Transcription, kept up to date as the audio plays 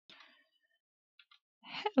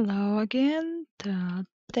Hello again.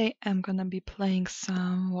 Today I'm gonna be playing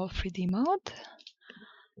some Wolf 3D mode.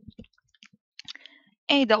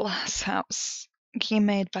 Adol's House, game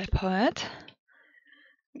made by Poet.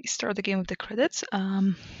 We start the game with the credits.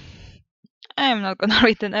 I'm not gonna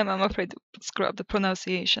read the name. I'm afraid to screw up the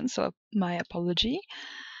pronunciation, so my apology.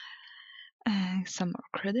 Some more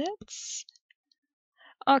credits.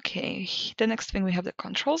 Okay, the next thing we have the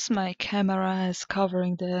controls. My camera is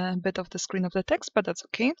covering the bit of the screen of the text, but that's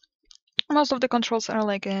okay. Most of the controls are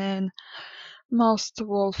like in most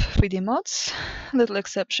Wolf 3D mods, little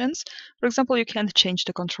exceptions. For example, you can't change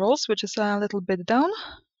the controls, which is a little bit down,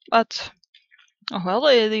 but oh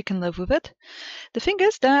well, you can live with it. The thing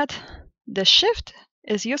is that the shift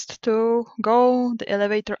is used to go the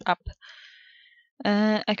elevator up.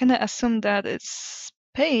 I kind of assume that it's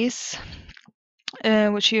space,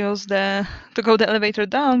 which you use to go the elevator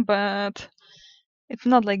down, but it's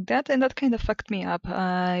not like that, and that kind of fucked me up.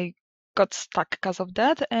 I got stuck because of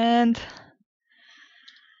that, and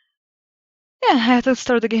yeah, I had to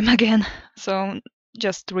start the game again. So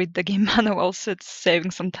just read the game manuals, it's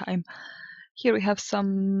saving some time. Here we have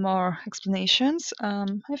some more explanations. I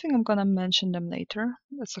think I'm gonna mention them later,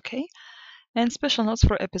 that's okay. And special notes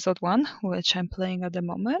for episode 1, which I'm playing at the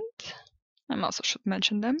moment. I also should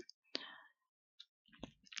mention them.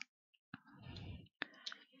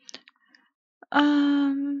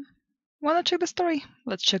 Wanna check the story?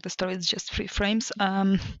 Let's check the story, it's just 3 frames.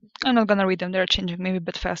 I'm not gonna read them, they're changing maybe a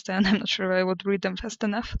bit faster, and I'm not sure I would read them fast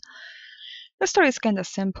enough. The story is kinda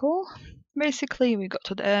simple. Basically, we go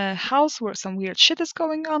to the house where some weird shit is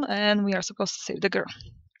going on, and we are supposed to save the girl.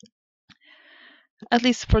 At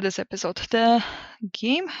least for this episode. The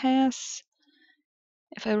game has,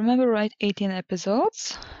 if I remember right, 18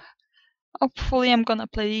 episodes. Hopefully I'm gonna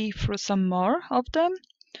play through some more of them.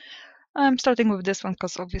 I'm starting with this one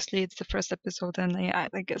because obviously it's the first episode, and yeah,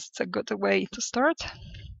 I guess it's a good way to start.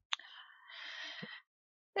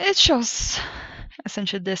 It shows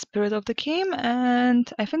essentially the spirit of the game,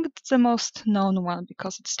 and I think it's the most known one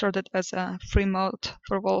because it started as a free mode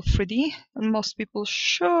for Wolf 3D, and most people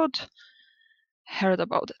should heard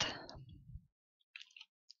about it.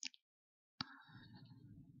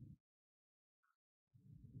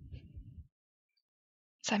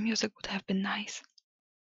 Some music would have been nice,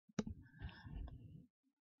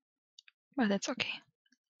 but that's okay.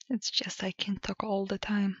 It's just I can't talk all the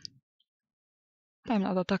time. I'm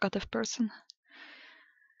not a talkative person.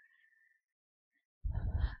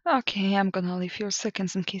 Okay, I'm gonna leave you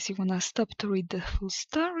seconds in case you wanna stop to read the full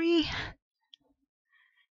story.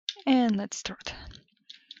 And let's start.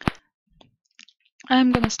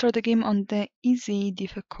 I'm gonna start the game on the easy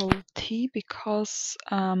difficulty because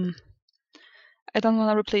I don't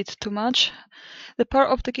wanna replay it too much. The part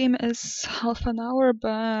of the game is half an hour,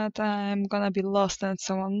 but I'm gonna be lost and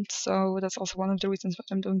so on, so that's also one of the reasons why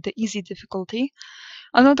I'm doing the easy difficulty.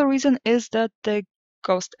 Another reason is that the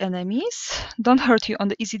ghost enemies don't hurt you on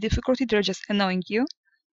the easy difficulty, they're just annoying you.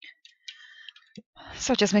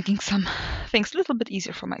 So just making some things a little bit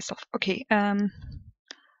easier for myself. Okay,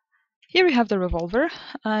 here we have the revolver.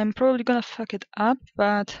 I'm probably gonna fuck it up,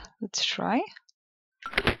 but let's try.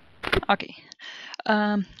 Okay,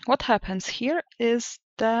 what happens here is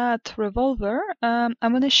that revolver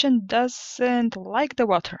ammunition doesn't like the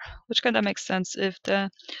water, which kind of makes sense. If the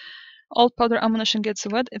old powder ammunition gets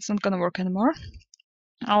wet, it's not gonna work anymore.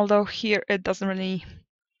 Although here it doesn't really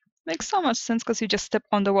make so much sense because you just step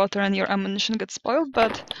on the water and your ammunition gets spoiled,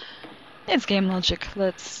 but it's game logic.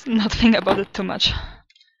 Let's not think about it too much.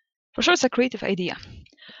 For sure, it's a creative idea.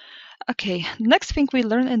 Okay, next thing we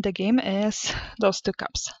learn in the game is those 2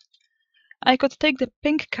 cups. I could take the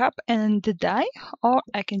pink cup and die, or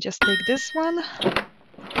I can just take this one,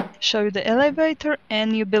 show you the elevator,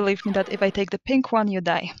 and you believe me that if I take the pink one, you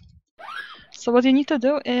die. So what you need to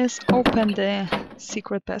do is open the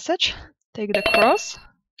secret passage, take the cross,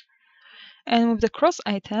 and with the cross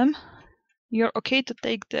item, you're okay to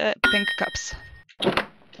take the pink cups.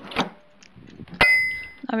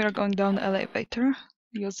 Now we are going down the elevator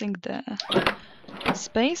using the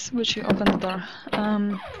space which you open the door.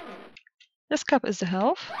 This cup is the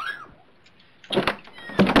health.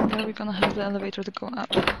 And then we're gonna have the elevator to go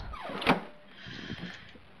up.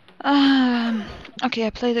 Okay, I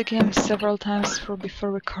played the game several times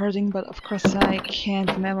before recording, but of course I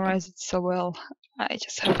can't memorize it so well. I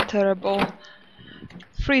just have terrible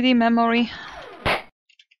 3D memory.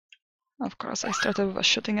 Of course, I started with a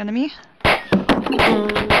shooting enemy.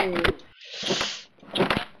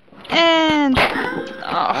 And...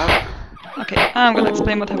 oh. Okay, I'm gonna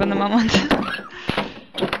explain what happened in a moment.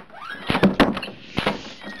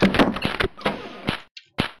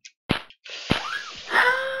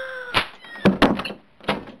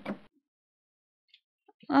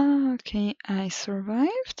 Okay, I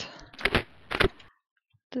survived.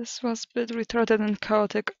 This was a bit retarded and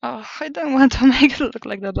chaotic. Oh, I don't want to make it look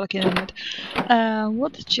like the Black Enemy.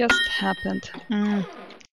 What just happened?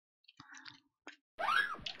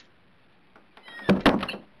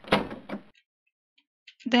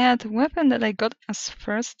 That weapon that I got as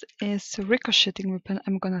first is a ricocheting weapon.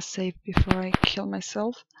 I'm gonna save before I kill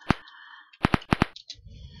myself.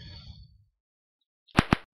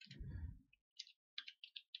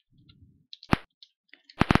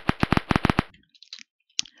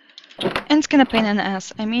 And it's kinda pain in the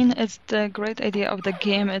ass. I mean, it's the great idea of the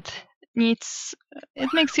game. It makes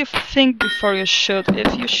you think before you shoot.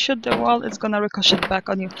 If you shoot the wall, it's gonna ricochet back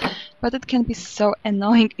on you. But it can be so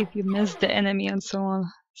annoying if you miss the enemy and so on.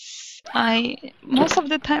 Most of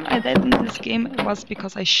the time I died in this game was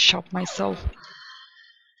because I shot myself.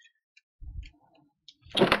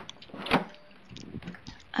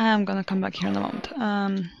 I'm gonna come back here in a moment.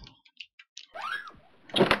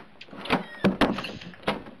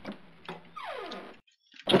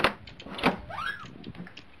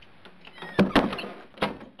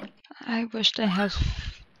 I wished I had a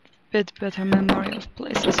bit better memory of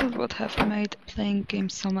places. It would have made playing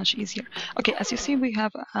games so much easier. Okay, as you see, we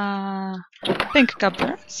have a pink cup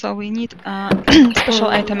there, so we need a special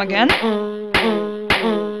item again.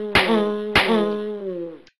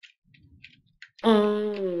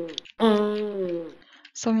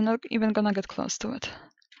 So we're not even gonna get close to it.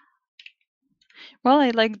 Well,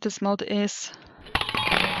 I like this mode is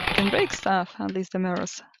you can break stuff, at least the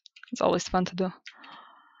mirrors. It's always fun to do.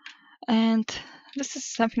 And this is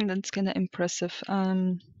something that's kinda impressive.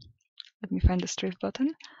 Let me find the strafe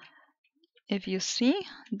button. If you see,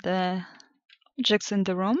 the objects in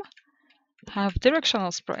the room have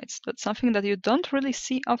directional sprites. That's something that you don't really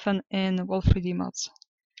see often in Wolf 3D mods.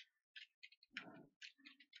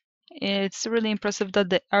 It's really impressive that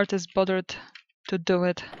the artist bothered to do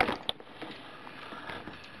it.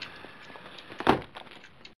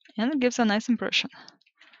 And it gives a nice impression.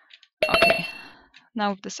 Okay,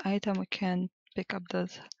 now with this item we can pick up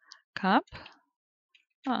that cap.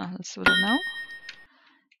 Let's do that now.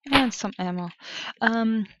 And some ammo.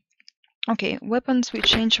 Okay, weapons we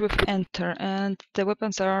change with enter, and the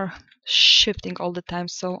weapons are shifting all the time,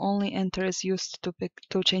 so only enter is used to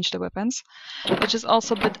change the weapons, which is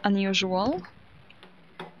also a bit unusual,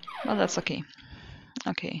 but that's okay.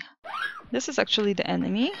 Okay, this is actually the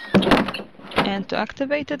enemy, and to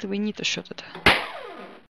activate it we need to shoot it.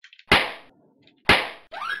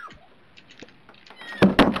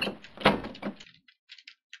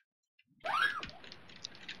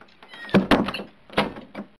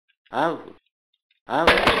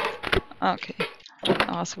 Okay.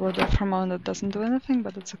 So we're there for a moment, that doesn't do anything,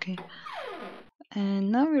 but it's okay.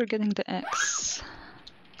 And now we're getting the X.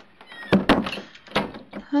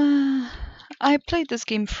 I played this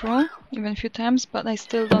game through, even a few times, but I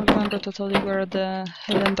still don't remember totally where the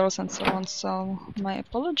hidden doors and so on, so my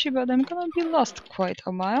apology, but I'm gonna be lost quite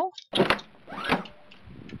a while.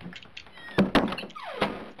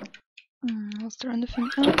 Was there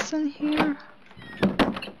anything else in here?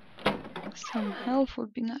 Some health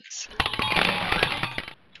would be nice.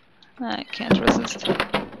 I can't resist.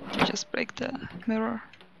 Just break the mirror.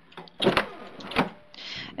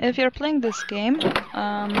 If you're playing this game,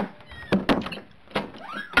 okay,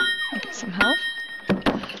 some health.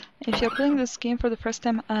 If you're playing this game for the first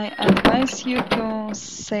time, I advise you to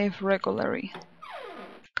save regularly,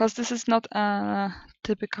 because this is not a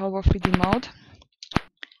typical Wolf 3D mode.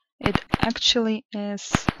 It actually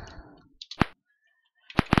is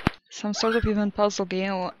some sort of even puzzle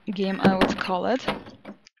game, I would call it.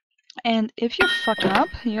 And if you fuck up,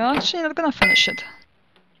 you're actually not gonna finish it.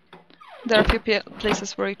 There are a few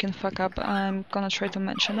places where you can fuck up. I'm gonna try to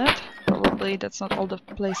mention it. Probably that's not all the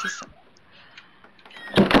places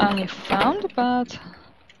I found, but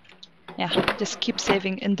yeah, just keep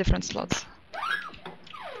saving in different slots.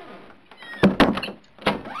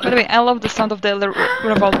 By the way, I love the sound of the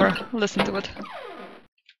revolver. Listen to it.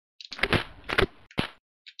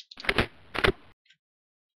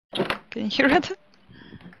 Can you hear it?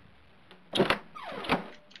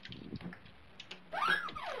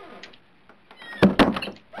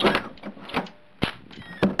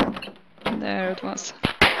 There it was.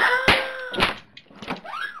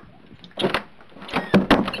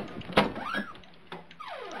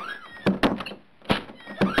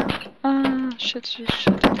 Shit.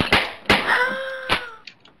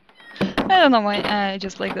 I don't know why, I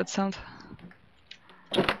just like that sound.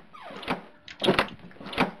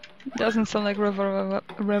 Doesn't sound like revolver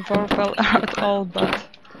at all, but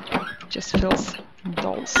just feels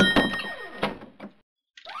dull.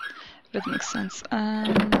 That makes sense.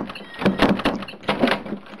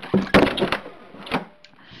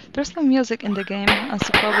 There's no music in the game, as you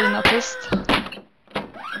probably noticed.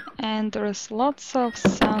 And there's lots of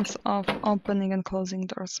sounds of opening and closing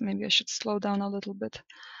doors. Maybe I should slow down a little bit.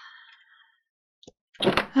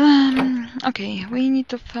 Okay, we need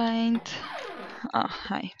to find... Ah,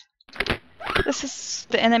 hi. This is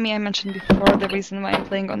the enemy I mentioned before, the reason why I'm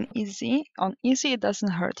playing on easy. On easy, it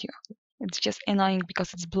doesn't hurt you. It's just annoying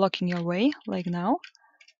because it's blocking your way, like now.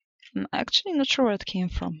 I'm actually not sure where it came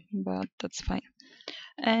from, but that's fine.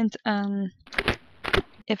 And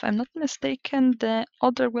if I'm not mistaken, the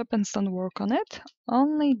other weapons don't work on it.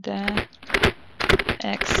 Only the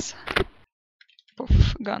X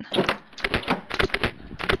poof gun.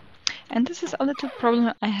 And this is a little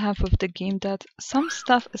problem I have with the game, that some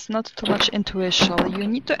stuff is not too much intuitional. You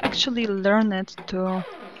need to actually learn it to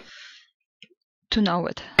know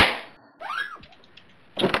it.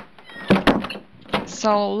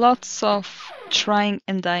 So lots of trying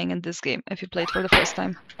and dying in this game if you play it for the first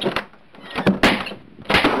time.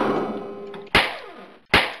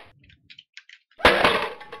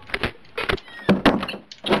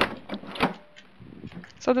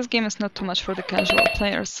 So this game is not too much for the casual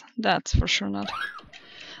players, that's for sure not.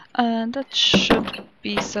 That should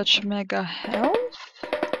be such mega health.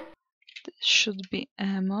 This should be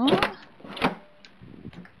ammo.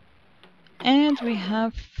 And we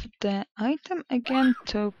have the item again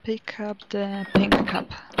to pick up the pink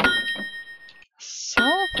cup.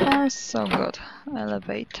 So far so good.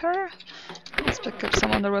 Elevator. Let's pick up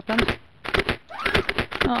some other weapon.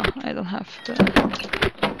 Oh, I don't have the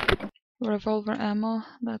revolver ammo.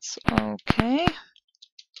 That's okay.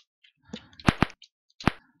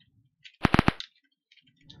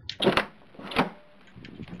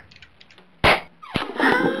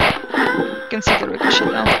 You can see the ricochet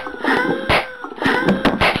now.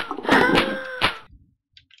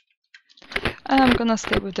 I'm gonna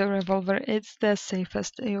stay with the revolver. It's the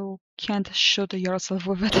safest. You can't shoot yourself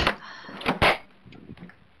with it.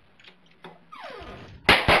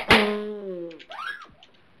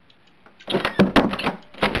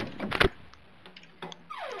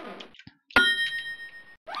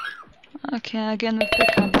 Okay, again we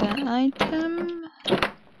pick up the item.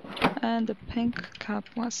 And the pink cup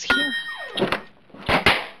was here.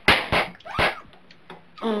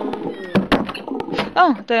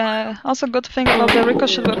 Oh, the also good thing about the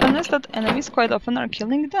ricochet weapon is that enemies quite often are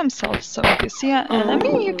killing themselves. So if you see an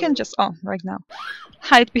enemy, you can just, oh, right now,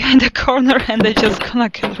 hide behind the corner and they're just gonna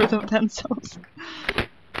get rid of themselves.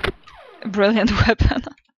 Brilliant weapon.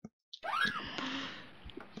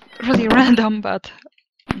 Really random, but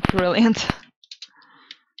brilliant.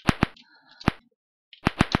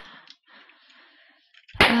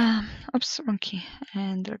 Oops, wrong key.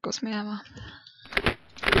 And there goes my ammo.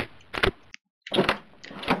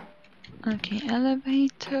 Okay,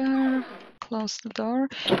 elevator. Close the door.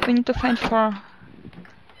 We need to find 4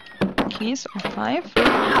 keys, or 5.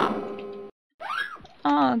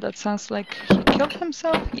 Ah, that sounds like he killed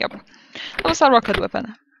himself. Yep. That was a rocket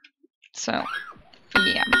weapon. So,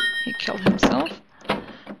 yeah, he killed himself.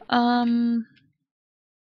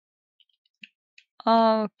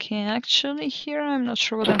 Okay, actually here I'm not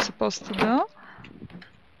sure what I'm supposed to do.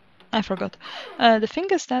 I forgot. The thing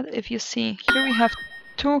is that if you see, here we have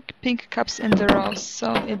 2 pink cups in the row,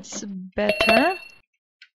 so it's better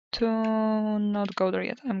to not go there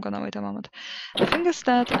yet. I'm gonna wait a moment. The thing is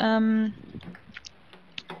that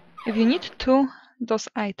if you need 2 those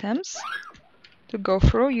items to go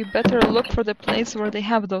through, you better look for the place where they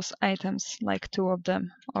have those items, like 2 of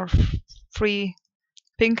them, or 3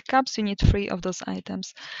 pink cups, you need 3 of those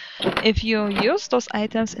items. If you use those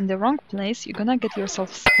items in the wrong place, you're gonna get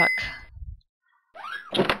yourself stuck.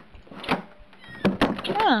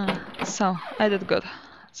 Ah, so I did good.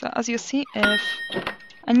 So as you see, if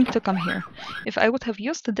I need to come here. If I would have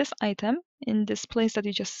used this item in this place that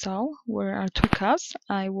you just saw, where are 2 cups,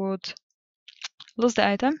 I would lose the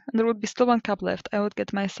item and there would be still 1 cup left. I would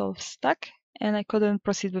get myself stuck and I couldn't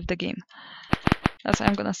proceed with the game. That's why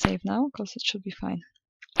I'm gonna save now, because it should be fine.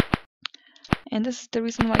 And this is the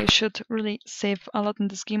reason why you should really save a lot in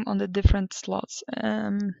this game on the different slots.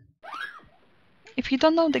 If you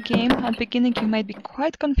don't know the game, at the beginning you might be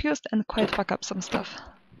quite confused and quite fuck up some stuff.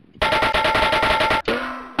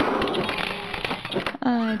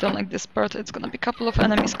 I don't like this part, it's gonna be a couple of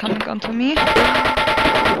enemies coming onto me. I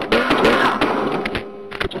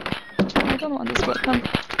don't want this weapon.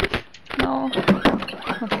 No.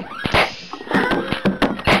 Okay.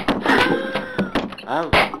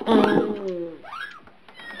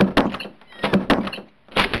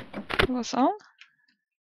 Was all?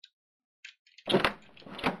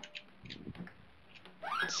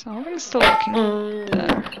 Something's still working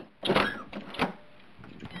there.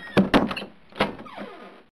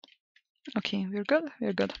 Okay, we're good,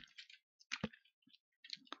 we're good.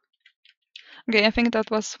 Okay, I think that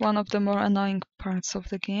was one of the more annoying parts of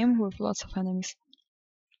the game with lots of enemies.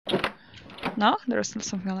 No? There's still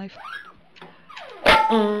something alive.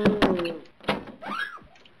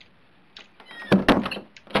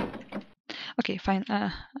 Okay, fine,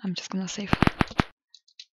 I'm just gonna save.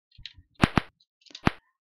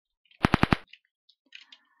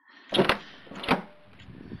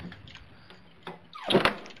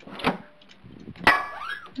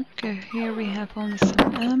 Okay, here we have only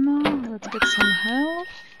some ammo. Let's get some health.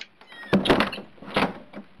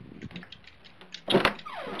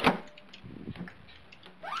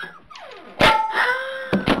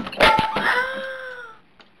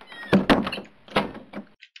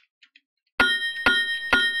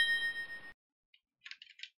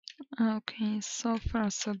 Okay, so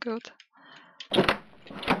far so good.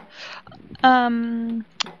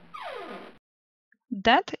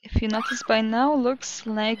 That, if you notice by now, looks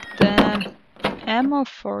like the ammo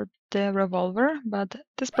for the revolver, but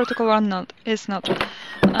this particular one is not.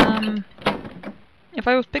 If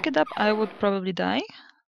I would pick it up, I would probably die.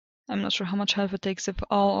 I'm not sure how much health it takes, if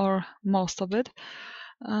all or most of it.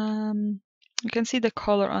 You can see the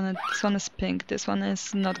color on it. This one is pink. This one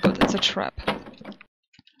is not good. It's a trap.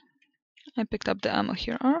 I picked up the ammo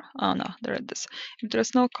here. Or oh no, there it is. If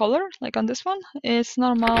there's no color, like on this one, it's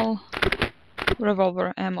normal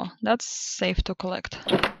revolver ammo. That's safe to collect.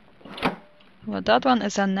 But that one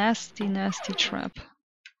is a nasty, nasty trap.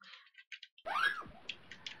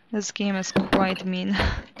 This game is quite mean.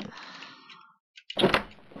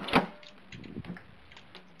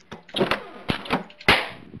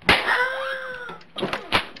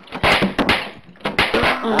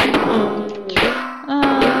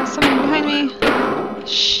 Someone behind me!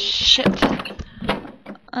 Shit!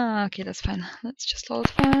 Okay, that's fine. Let's just load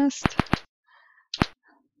fast.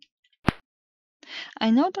 I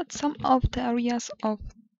know that some of the areas of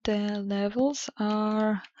the levels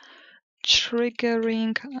are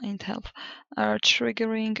triggering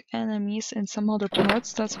enemies in some other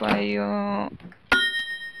parts. That's why you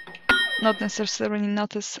not necessarily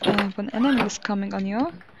notice when enemy is coming on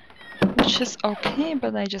you, which is okay,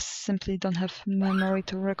 but I just simply don't have memory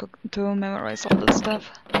to memorize all that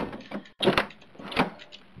stuff.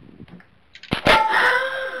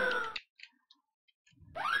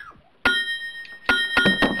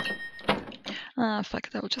 Fuck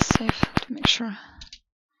it, I will just save to make sure.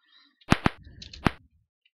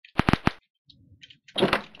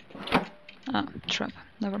 Trap.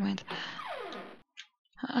 Never mind.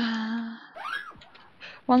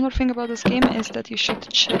 One more thing about this game is that you should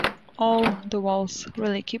check all the walls.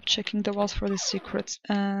 Really, keep checking the walls for the secrets.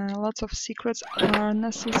 Lots of secrets are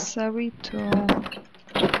necessary to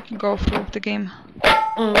go through the game.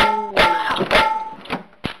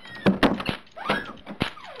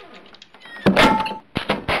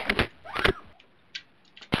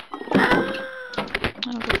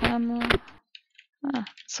 Out of ammo.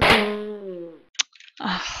 It's okay.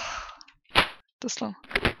 Too slow.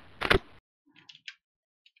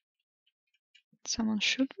 Someone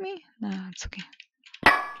shoot me? No, it's okay.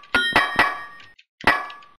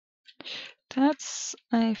 That's,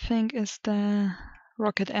 I think, is the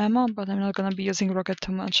rocket ammo, but I'm not gonna be using rocket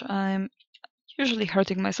too much. I'm usually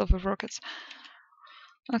hurting myself with rockets.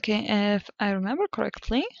 Okay, if I remember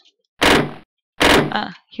correctly...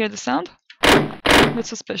 hear the sound? Bit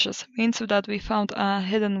suspicious. Means that we found a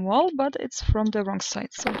hidden wall, but it's from the wrong side.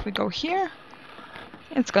 So if we go here,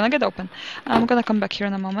 it's gonna get open. I'm gonna come back here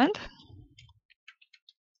in a moment.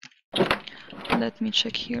 Let me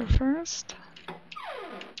check here first.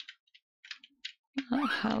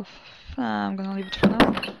 Health. I'm gonna leave it for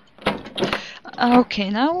now. Okay,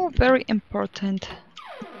 now very important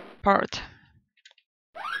part.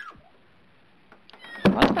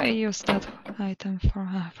 What do I use that item for?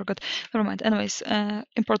 I forgot. Never mind. Anyways,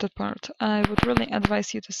 important part. I would really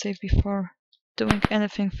advise you to save before doing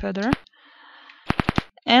anything further.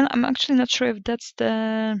 And I'm actually not sure if that's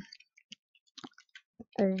the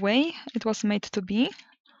way it was made to be,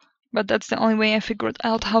 but that's the only way I figured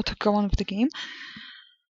out how to go on with the game.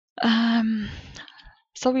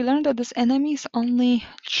 So we learned that this enemy is only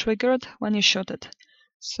triggered when you shoot it.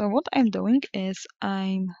 So what I'm doing is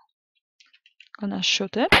I'm gonna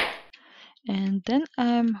shoot it, and then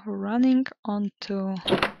I'm running onto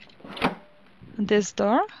this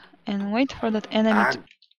door and wait for that enemy to...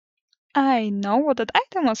 I know what that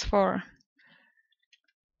item was for.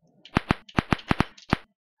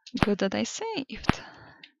 Good that I saved.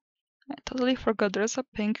 I totally forgot there's a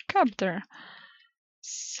pink cup there.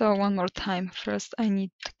 So one more time. First I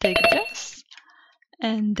need to take this,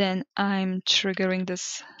 and then I'm triggering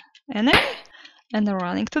this enemy and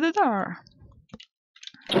running to the door.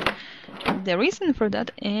 The reason for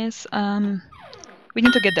that is we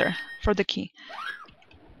need to get there for the key.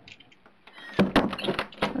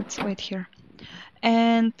 Let's wait here.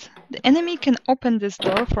 And the enemy can open this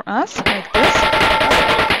door for us like this.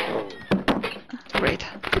 Great.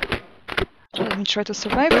 Let me try to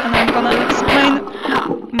survive, and I'm gonna explain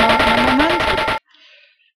more in a moment.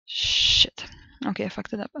 Shit. Okay, I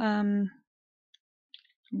fucked it up. One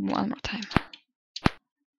more time.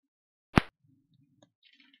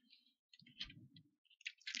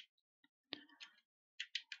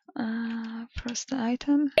 First the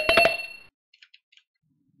item.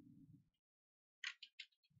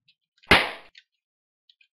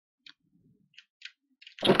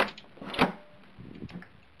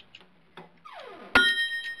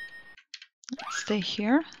 Let's stay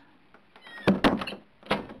here.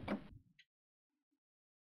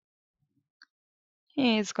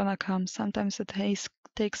 He's gonna come. Sometimes it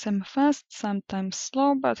takes him fast, sometimes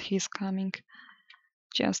slow, but he's coming.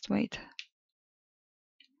 Just wait.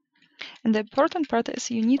 And the important part is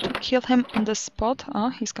you need to kill him on the spot. Oh,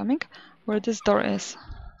 he's coming. Where this door is.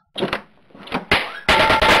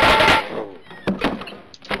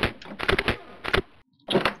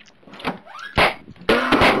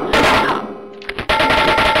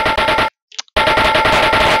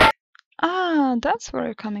 Ah, that's where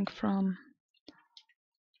you're coming from.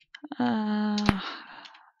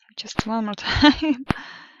 Just one more time.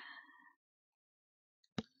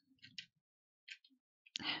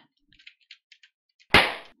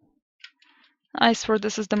 I swear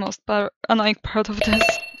this is the most annoying part of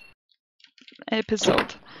this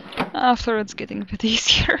episode. After it's getting a bit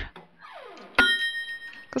easier.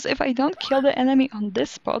 Because if I don't kill the enemy on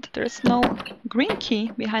this spot, there's no green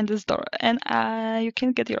key behind this door, and you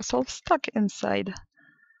can get yourself stuck inside.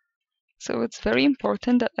 So it's very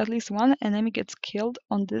important that at least one enemy gets killed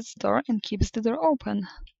on this door and keeps the door open.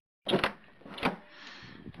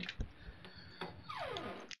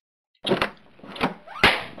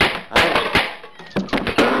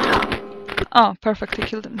 Oh, perfect, he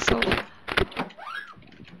killed himself.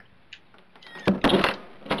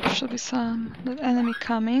 Should be some enemy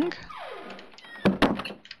coming.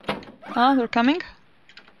 Oh, they're coming.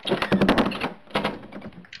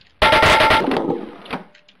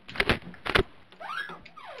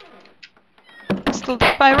 Still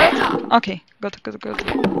the pirate? Okay, good.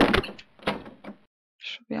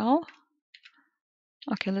 Should be all.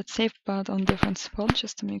 Okay, let's save, but on different spot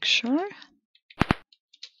just to make sure.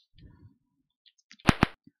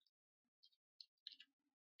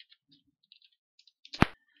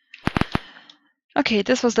 Okay,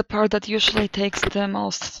 this was the part that usually takes the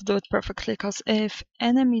most to do it perfectly, because if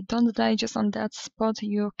enemy don't die just on that spot,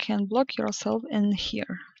 you can block yourself in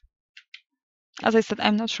here. As I said,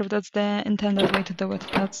 I'm not sure if that's the intended way to do it.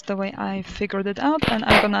 That's the way I figured it out, and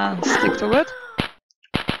I'm gonna stick to it.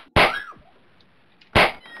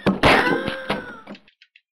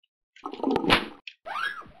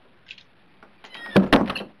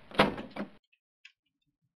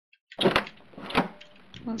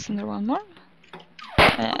 Wasn't there one more?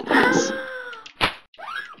 Yes.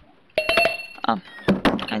 Oh,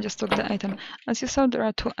 I just took the item. As you saw, there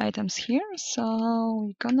are 2 items here, so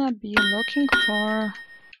we're gonna be looking for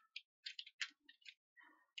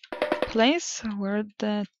a place where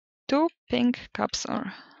the 2 pink cups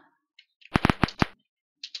are.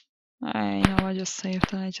 I know I just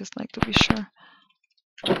saved, I just like to be sure.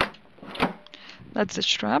 That's the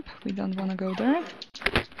trap, we don't want to go there.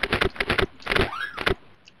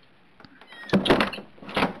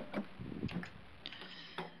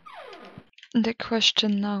 The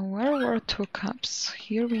question now, where were 2 cups?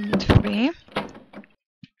 Here we need 3.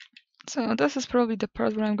 So this is probably the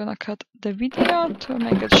part where I'm gonna cut the video to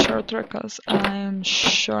make it shorter, because I'm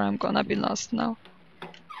sure I'm gonna be lost now.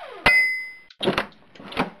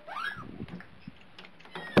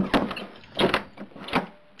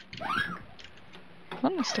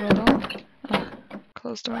 One is still door. Ah,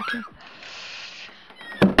 closed door, okay.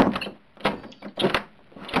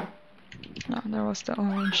 No, there was the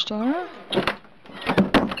orange door.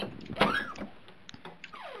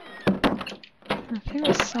 I think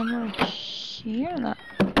it's somewhere here. No.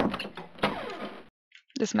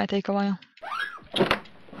 This might take a while.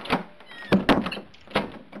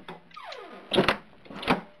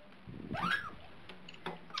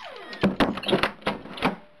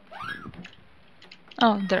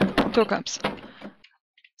 Oh, there, 2 cups.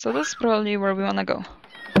 So this is probably where we wanna go.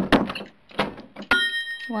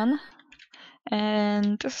 1.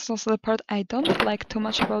 And this is also the part I don't like too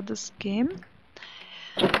much about this game.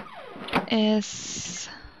 Is...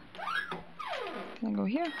 Can I go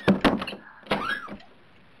here?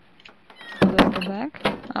 How do I go back?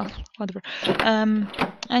 Oh, whatever.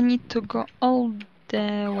 I need to go all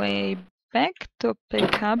the way back to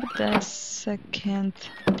pick up the second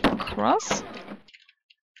cross.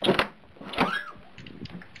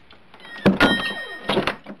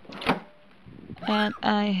 And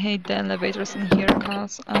I hate the elevators in here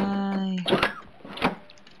because I'm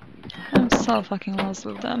so fucking lost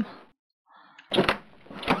with them.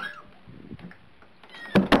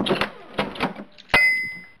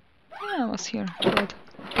 Yeah, I was here. Good.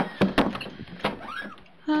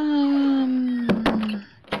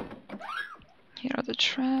 Here are the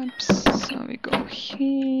traps. So we go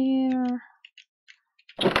here.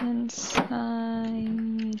 Inside.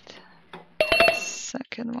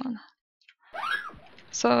 Second one.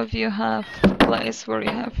 So if you have a place where you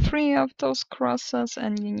have 3 of those crosses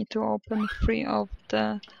and you need to open 3 of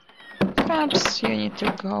the traps, you need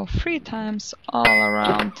to go 3 times all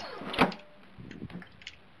around.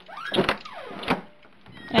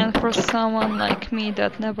 And for someone like me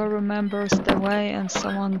that never remembers the way and so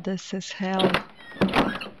on, this is hell.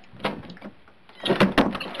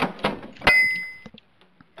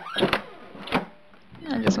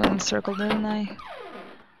 I just went in a circle, didn't I?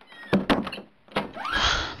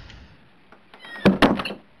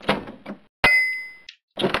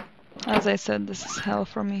 As I said, this is hell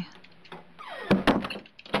for me.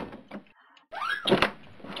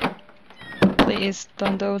 Please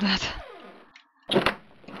don't do that.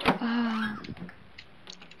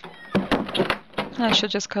 I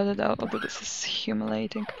should just cut it out, although this is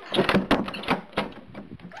humiliating.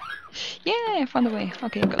 Yeah, I found a way.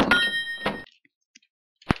 Okay, good.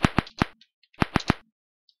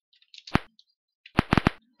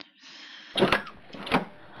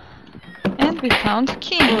 And we found a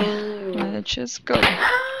key, which is good.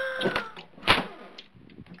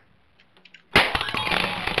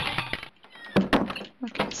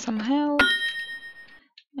 Okay, some help.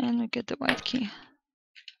 And we get the white key.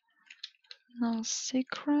 No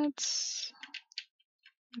secrets.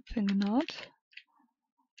 I think not.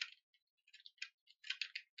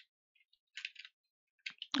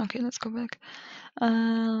 Okay, let's go back.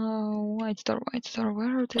 White door, white door.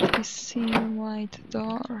 Where did we see white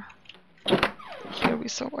door? Here we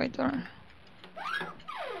saw white door.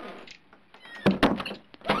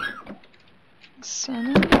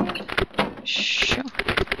 Sanity. Sure.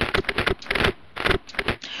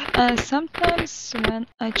 Sometimes when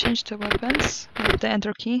I change the weapons with the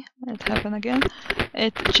enter key, it happened again,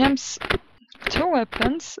 it jumps 2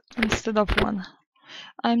 weapons instead of 1.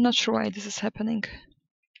 I'm not sure why this is happening.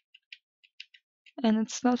 And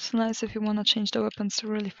it's not so nice if you want to change the weapons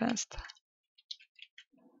really fast.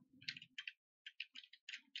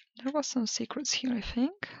 There was some secrets here, I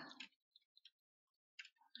think.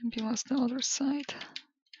 Maybe it was the other side.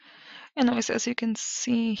 Anyways, as you can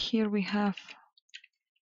see here we have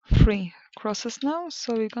 3 crosses now,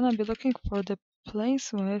 so we're gonna be looking for the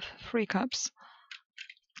place with 3 cups.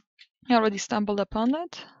 I already stumbled upon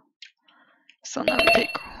it. So now we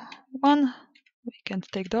take 1, we can't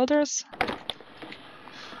take the others.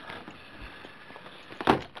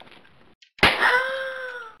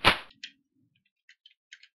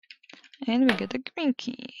 And we get a green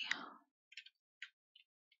key.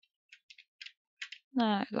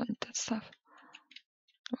 Nah, I don't need that stuff.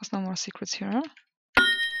 There was no more secrets here, huh?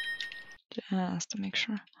 Just to make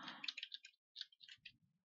sure.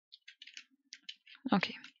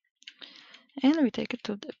 Okay. And we take it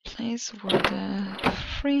to the place where the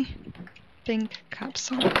 3 pink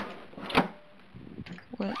cups are.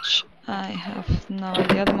 Which I have no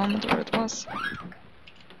idea at the moment where it was.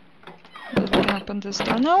 But we can open this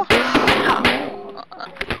door now.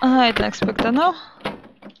 I didn't expect that now.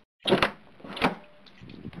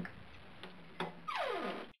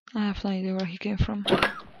 I have no idea where he came from.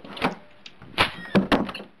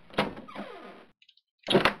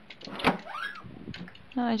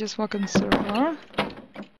 I just walk in the circle.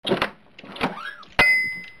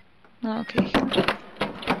 Okay, here.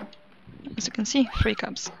 As you can see, 3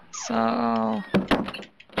 cups. So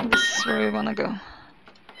this is where we wanna go.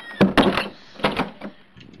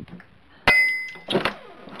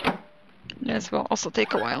 This will also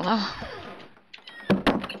take a while now.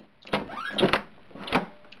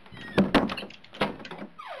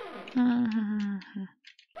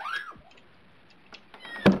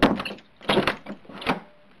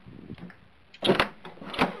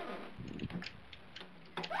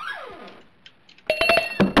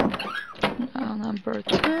 Now number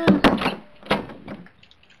 2.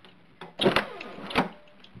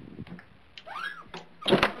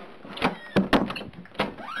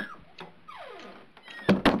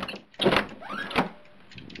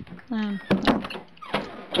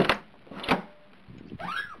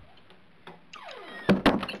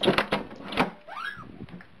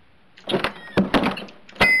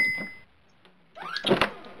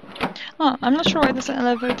 I'm not sure why this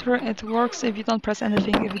elevator it works if you don't press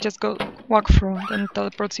anything. If you just walk through, then it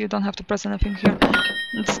teleports you. You don't have to press anything here.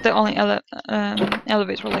 It's the only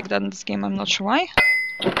elevator like that in this game. I'm not sure why.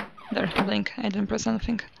 There, blink. I didn't press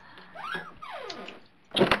anything.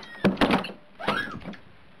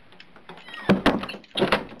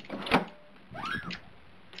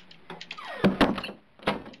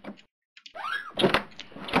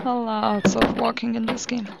 Lots of walking in this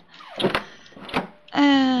game.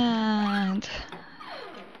 And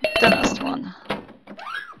the last one.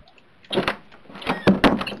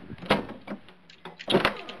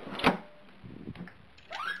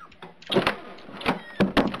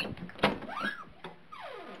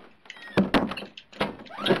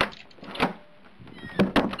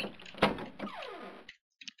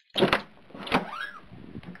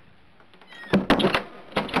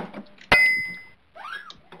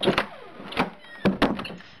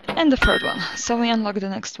 And the third one. So we unlock the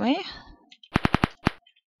next way.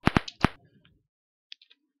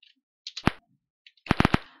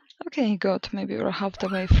 Okay, good. Maybe we're half the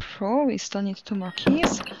way through. We still need 2 more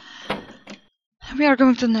keys. We are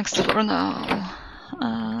going to the next floor now.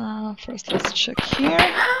 First, let's check here.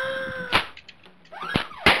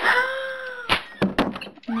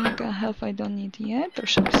 Mega health I don't need yet. There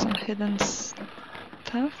should be some hidden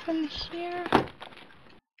stuff in here.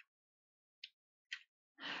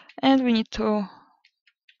 And we need 2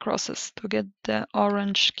 crosses to get the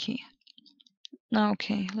orange key.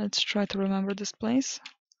 Okay, let's try to remember this place.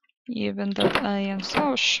 Even that I am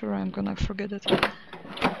so sure I'm gonna forget it.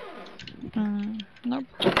 Nope.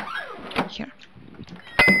 Here.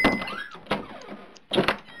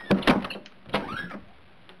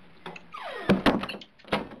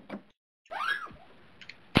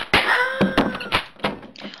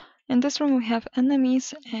 In this room we have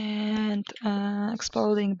enemies and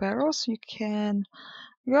exploding barrels. You can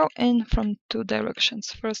go in from 2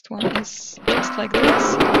 directions. First one is just like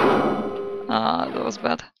this. That was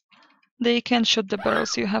bad. They can shoot the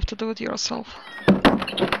barrels, you have to do it yourself.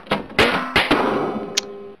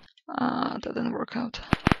 That didn't work out.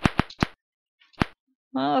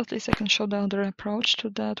 Well, at least I can show the other approach to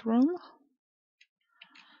that room.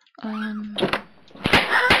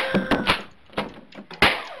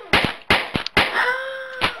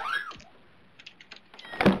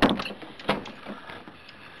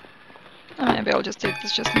 Maybe I'll just take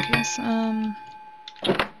this just in case.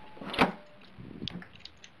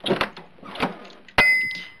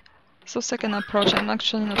 So second approach, I'm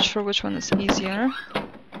actually not sure which one is easier.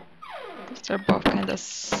 Because they're both kind of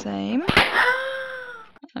same.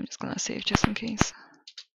 I'm just gonna save just in case.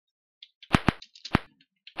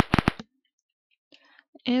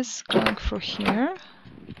 Is going through here.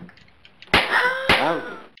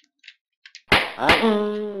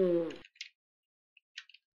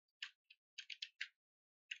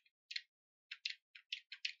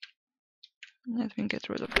 Let me get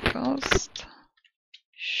rid of the ghost.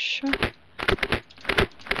 Sure.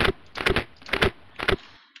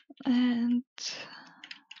 And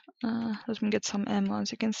let me get some ammo.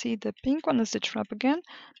 As you can see, the pink one is the trap again,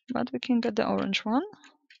 but we can get the orange one.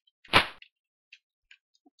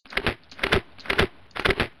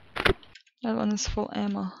 That one is full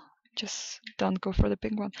ammo. Just don't go for the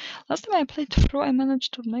pink one. Last time I played through, I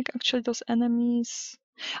managed to make actually those enemies.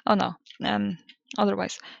 Oh no.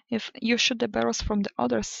 Otherwise, if you shoot the barrels from the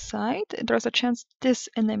other side, there's a chance this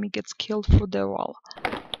enemy gets killed through the wall.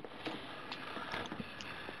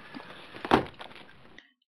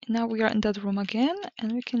 Now we are in that room again,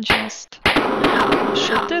 and we can just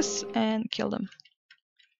shoot this and kill them.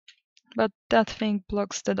 But that thing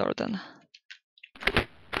blocks the door then.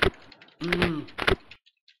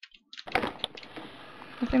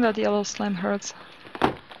 I think that yellow slime hurts.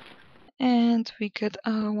 And we get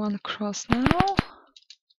 1 cross now.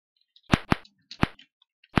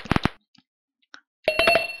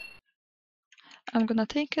 I'm gonna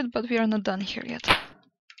take it, but we are not done here yet.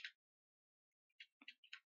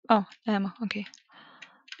 Oh, ammo, okay.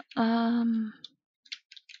 How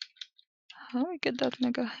we get that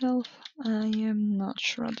mega health? I am not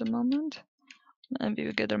sure at the moment. Maybe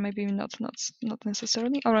we get there, maybe not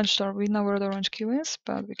necessarily. Orange door, we know where the orange key is,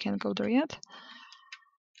 but we can't go there yet.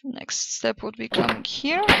 Next step would be coming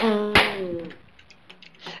here.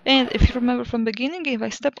 And if you remember from the beginning, if I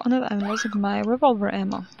step on it, I'm losing my revolver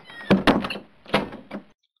ammo.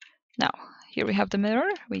 Now, here we have the mirror.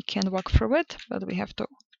 We can walk through it, but we have to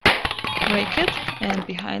break it. And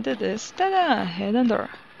behind it is, ta-da, hidden door.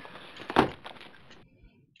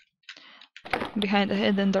 Behind the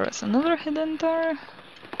hidden door is another hidden door.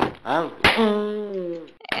 And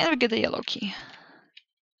we get the yellow key.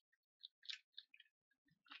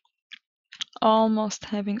 almost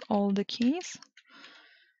having all the keys.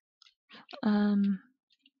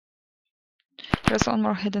 There's one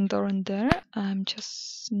more hidden door in there. I'm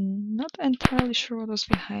just not entirely sure what was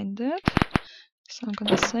behind it. So I'm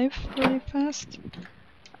gonna save really fast.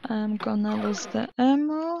 I'm gonna lose the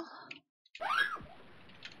ammo.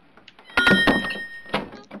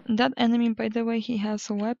 That enemy, by the way, he has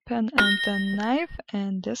a weapon and a knife,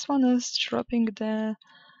 and this one is dropping the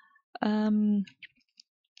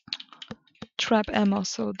trap ammo,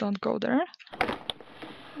 so don't go there.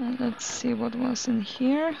 And let's see what was in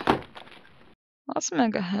here. That's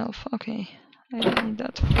mega health. Okay, I don't need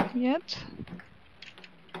that yet.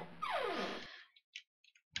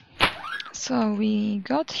 So we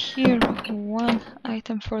got here one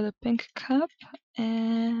item for the pink cup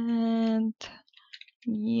and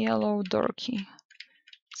yellow door key.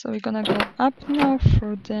 So we're gonna go up now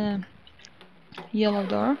for the yellow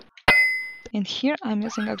door. And here I'm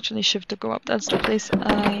using actually shift to go up. That's the place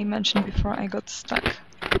I mentioned before I got stuck.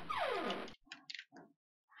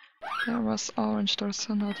 There was orange door,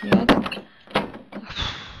 so not yet.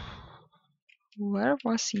 Where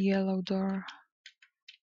was yellow door?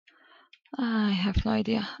 I have no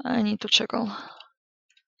idea. I need to check all.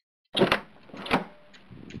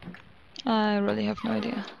 I really have no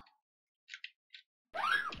idea.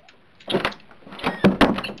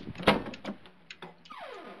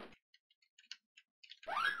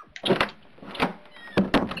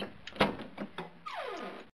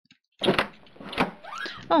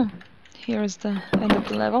 Oh, here's the end of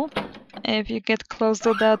the level. If you get close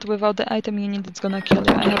to that without the item you need, it's gonna kill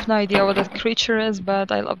you. I have no idea what that creature is,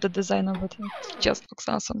 but I love the design of it. It just looks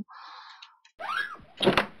awesome.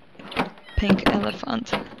 Pink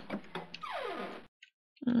elephant.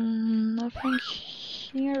 Nothing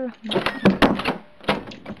here. Nothing.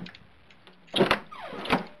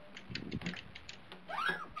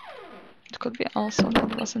 It could be also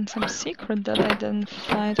that wasn't some secret that I didn't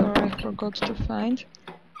find or I forgot to find.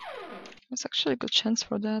 There's actually a good chance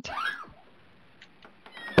for that.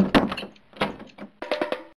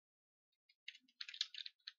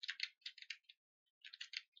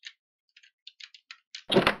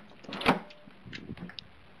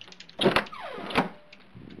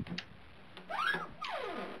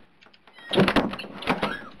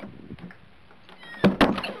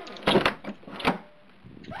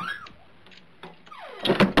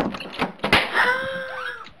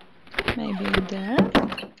 Maybe in there.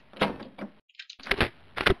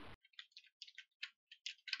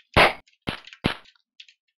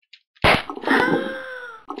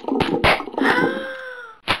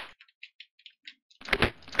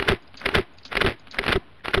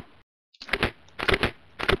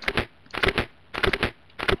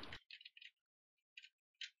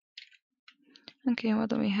 Okay, what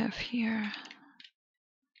do we have here?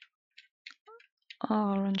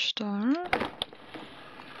 Orange door. I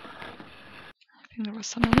think there was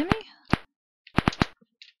some enemy.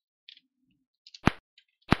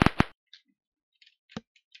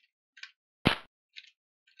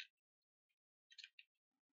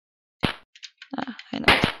 Ah, I know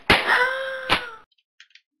it.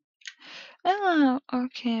 Ah,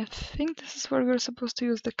 okay, I think this is where we're supposed to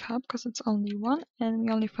use the cup, because it's only one, and we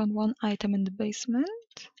only found one item in the basement.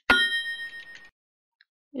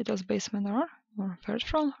 It was basement or third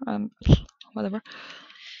floor, whatever.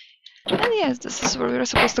 And yes, this is where we're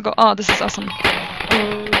supposed to go. Oh, this is awesome.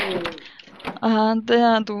 And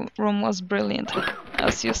the room was brilliant.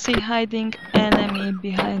 As you see, hiding enemy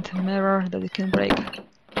behind mirror that it can break.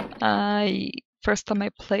 First time I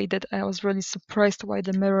played it, I was really surprised why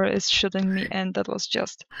the mirror is shooting me, and that was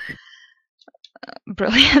just a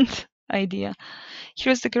brilliant idea.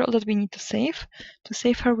 Here's the girl that we need to save. To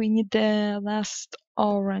save her, we need the last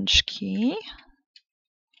orange key,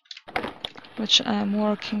 which I'm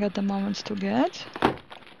working at the moment to get.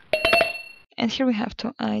 And here we have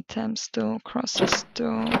 2 items, 2 crosses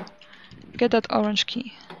to get that orange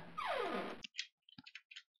key.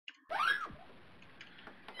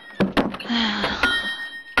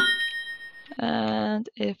 And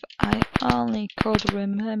if I only could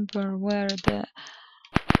remember where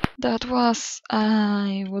that was,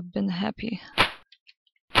 I would have been happy.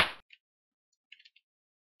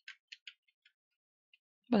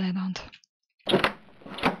 But I don't.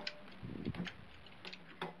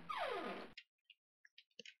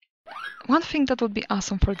 One thing that would be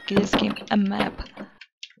awesome for this game, a map.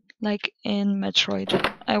 Like in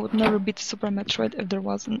Metroid. I would never beat Super Metroid if there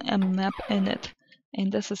wasn't a map in it. And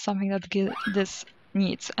this is something that this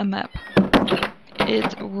needs, a map.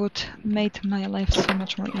 It would make my life so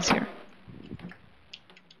much more easier.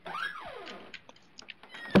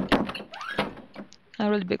 a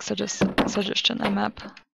really big suggestion. A map.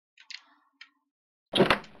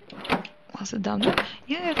 Was it down there?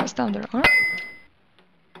 Yeah, it was down there. Or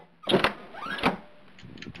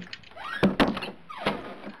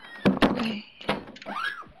way.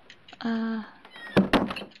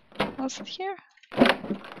 Was it here?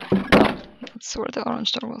 No, that's where the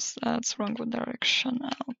orange door was. That's wrong with direction now.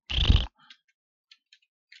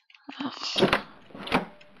 Ugh.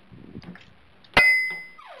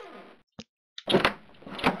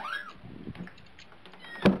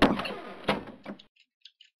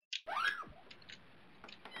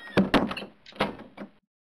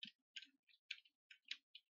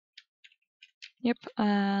 Yep,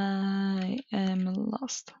 I am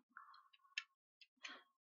lost.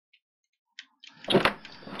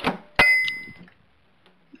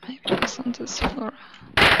 Maybe it was on this floor.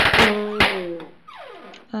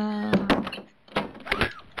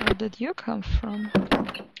 Where did you come from?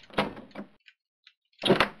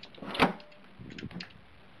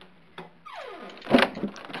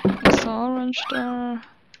 I saw orange there.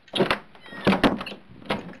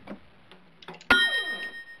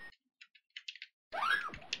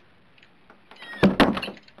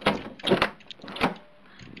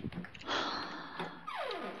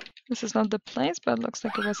 This is not the place, but it looks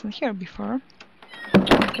like it wasn't here before.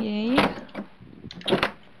 Yay.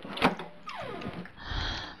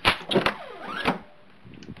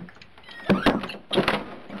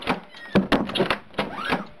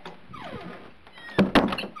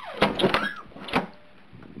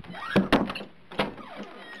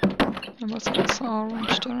 There was also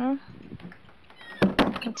orange there.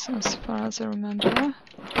 That's as far as I remember.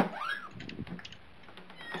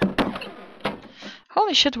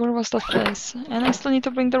 Holy shit, where was that place? And I still need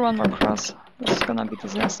to bring the one more cross. This is gonna be a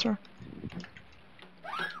disaster.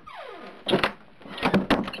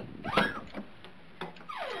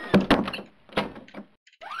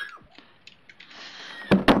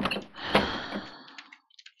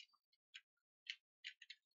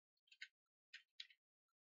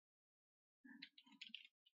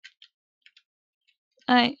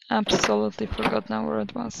 I absolutely forgot now where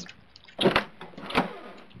it was.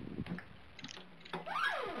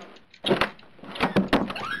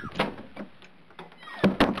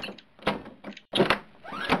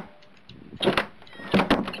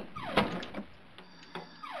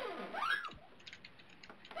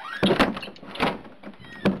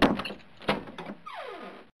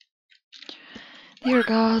 Dear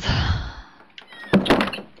God.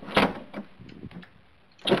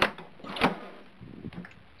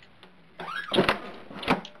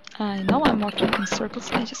 I know I'm walking in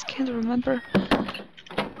circles, I just can't remember.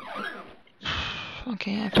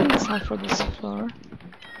 Okay, I think it's all for this floor.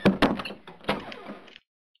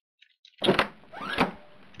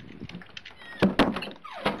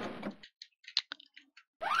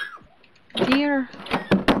 Dear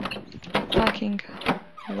fucking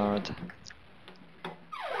Lord.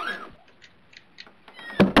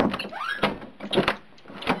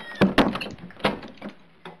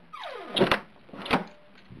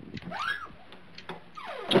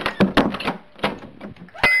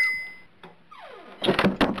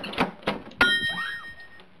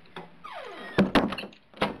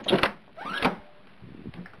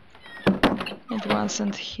 It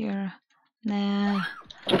wasn't here. Nah.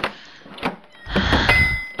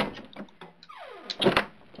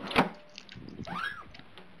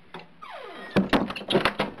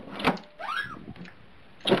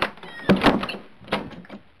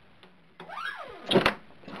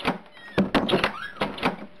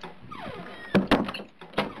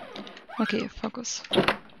 Okay, focus.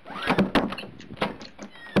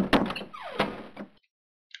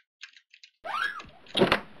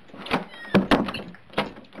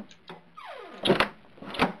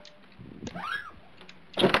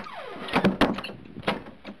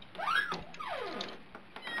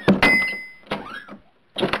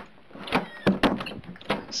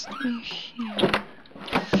 Here.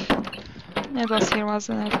 It was here,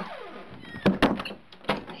 wasn't it?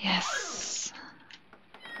 Yes.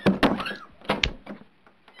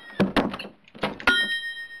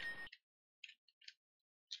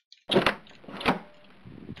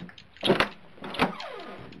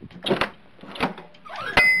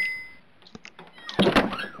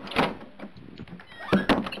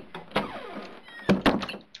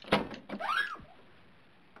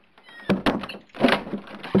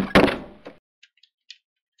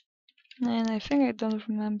 And I think I don't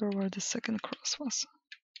remember where the second cross was.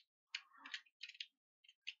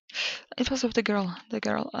 It was with the girl. The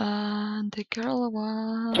girl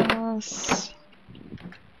was...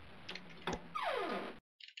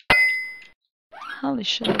 Holy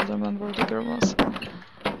shit, I don't remember where the girl was.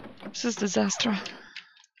 This is disaster.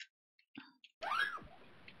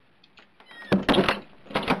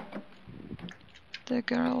 The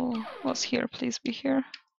girl was here, please be here.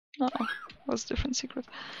 No, was different secret.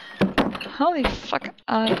 Holy fuck,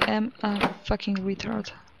 I am a fucking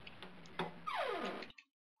retard.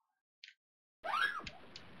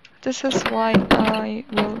 This is why I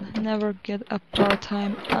will never get a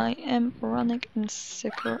part-time. I am running in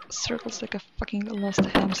circles like a fucking lost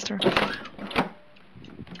hamster.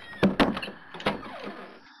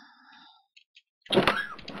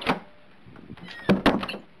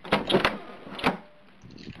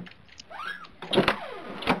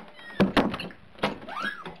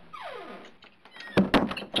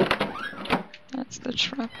 That's the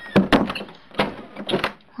trap.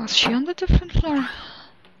 Was she on the different floor?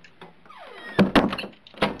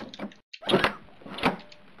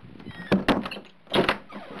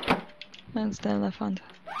 That's the elephant.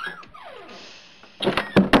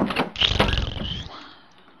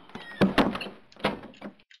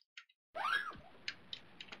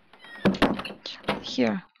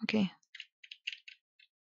 Here, okay.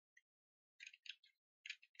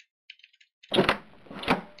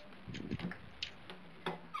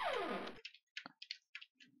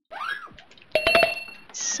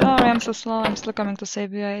 Sorry, I'm so slow. I'm still coming to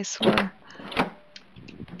save you, I swear.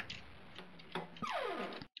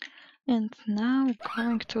 And now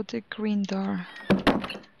going to the green door.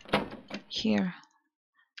 Here.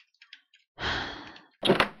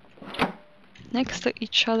 Next to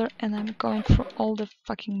each other, and I'm going through all the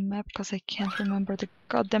fucking map because I can't remember the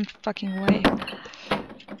goddamn fucking way.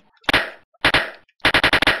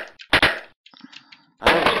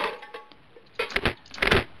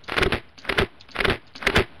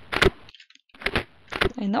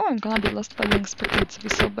 I know I'm gonna be lost, but I didn't expect it to be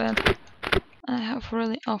so bad. I have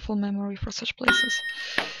really awful memory for such places.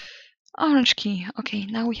 Orange key. Okay,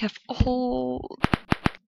 now we have all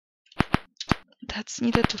that's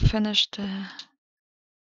needed to finish the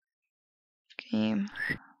game.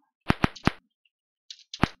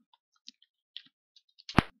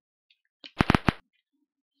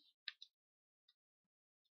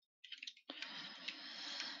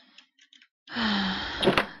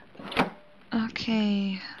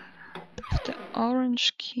 Okay, with the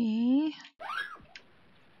orange key.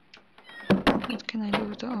 What can I do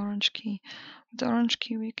with the orange key? With the orange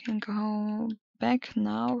key we can go back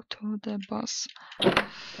now to the boss.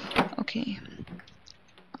 Okay.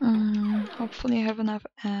 Hopefully I have enough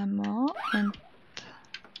ammo and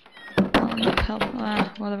enough help.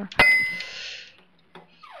 Whatever.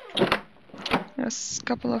 There's a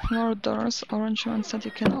couple of more doors, orange ones that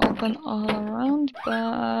you can open all around,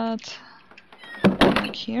 but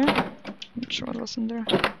like here. Not sure what was in there.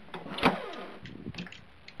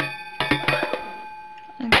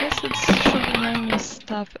 I guess it's should be mainly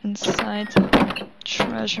stuff inside,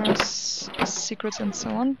 treasures, secrets and so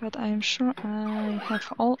on, but I'm sure I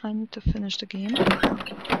have all I need to finish the game.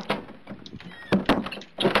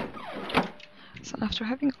 So after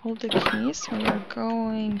having all the keys, we are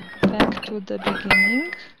going back to the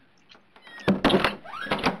beginning.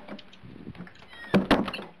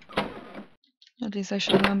 At least I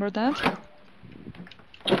should remember that.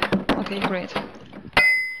 Okay, great.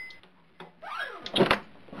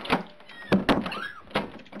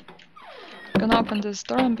 Gonna open this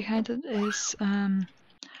door, and behind it is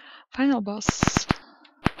final boss.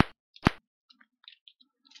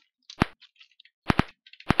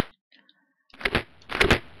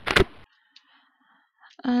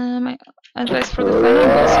 My advice for the final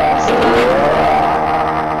boss is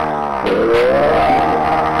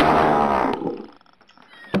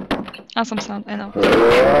awesome sound, I know.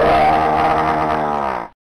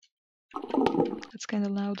 It's kinda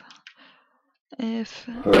loud. If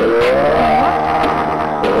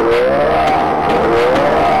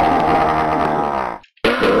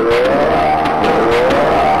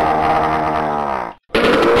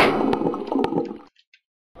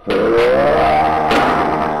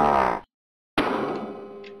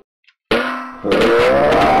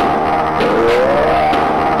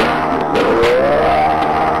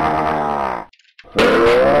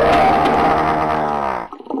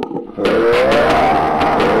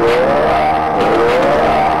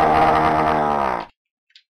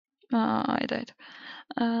I died.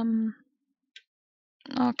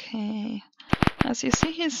 Okay. As you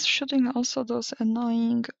see, he's shooting also those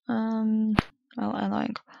annoying, well,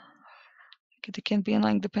 annoying. They can be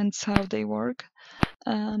annoying, depends how they work.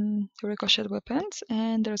 Ricochet weapons,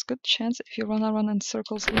 and there's good chance if you run around in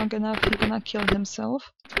circles long enough, he's gonna kill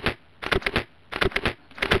himself.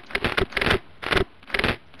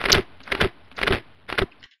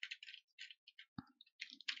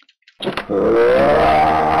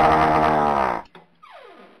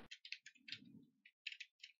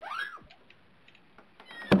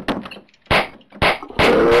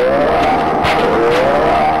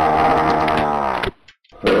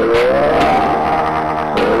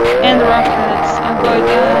 And rockets, avoid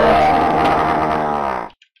that.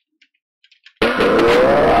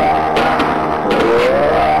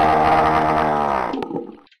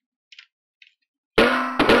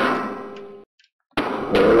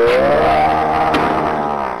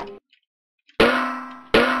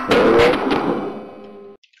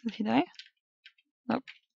 Did he die? Nope.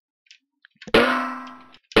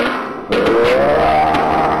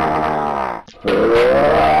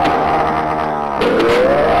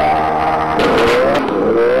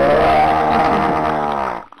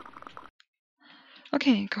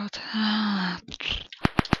 Okay, good.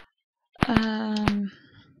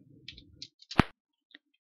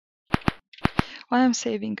 While I'm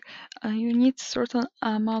saving, you need certain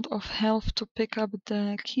amount of health to pick up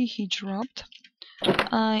the key he dropped.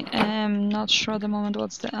 I am not sure at the moment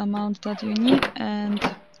what's the amount that you need, and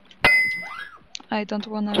I don't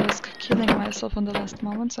want to risk killing myself on the last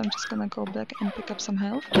moment, so I'm just gonna go back and pick up some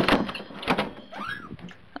health.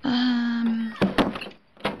 I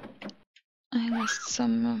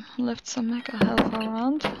left some mega health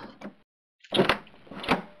around.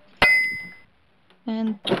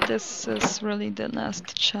 And this is really the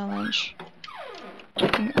last challenge.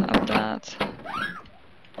 Picking up that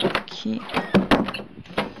key.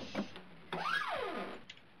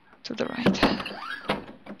 To the right.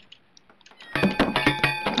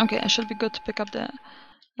 Okay, I should be good to pick up the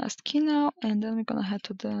last key now, and then we're gonna head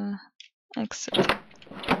to the exit.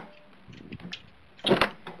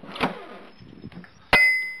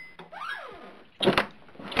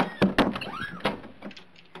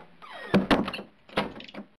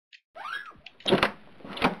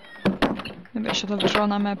 Maybe I should have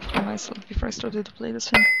drawn a map for myself before I started to play this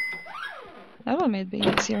thing. That will make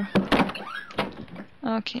it easier.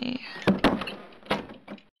 Okay.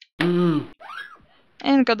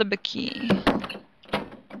 And got the big key.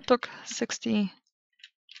 Took 60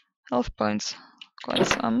 health points. Quite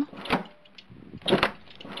some.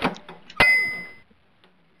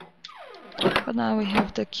 But now we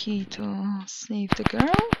have the key to save the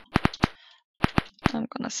girl. I'm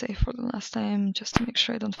gonna save for the last time just to make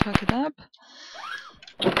sure I don't fuck it up.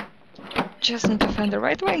 Just need to find the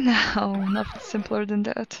right way now. Nothing simpler than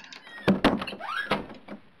that.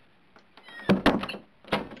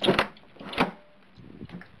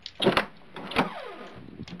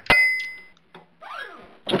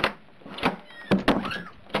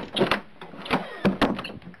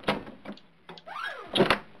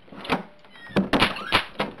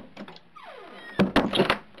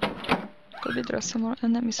 Could be there are some more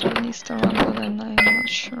enemies released around, but I'm not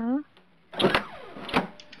sure.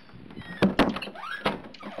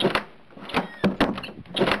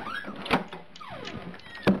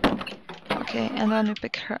 Okay, and when we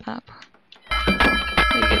pick her up,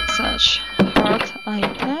 we get such hard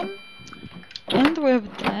item. And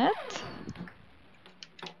with that,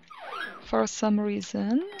 for some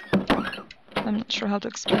reason, I'm not sure how to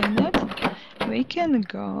explain it, we can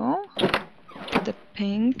go to the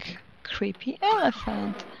pink creepy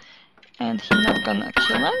elephant. And he's not gonna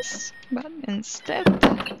kill us, but instead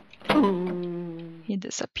he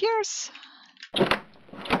disappears.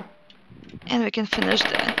 And we can finish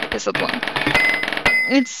the episode 1.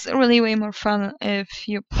 It's really way more fun if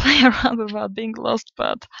you play around without being lost,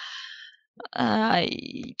 but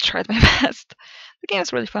I tried my best. The game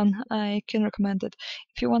is really fun. I can recommend it.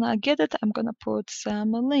 If you wanna get it, I'm gonna put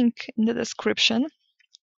some link in the description.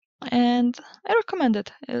 And I recommend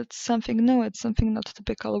it. It's something new, it's something not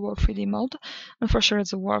typical War 3D mode, and for sure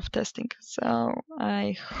it's worth testing. So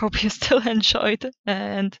I hope you still enjoyed,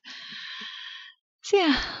 and so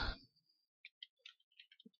yeah.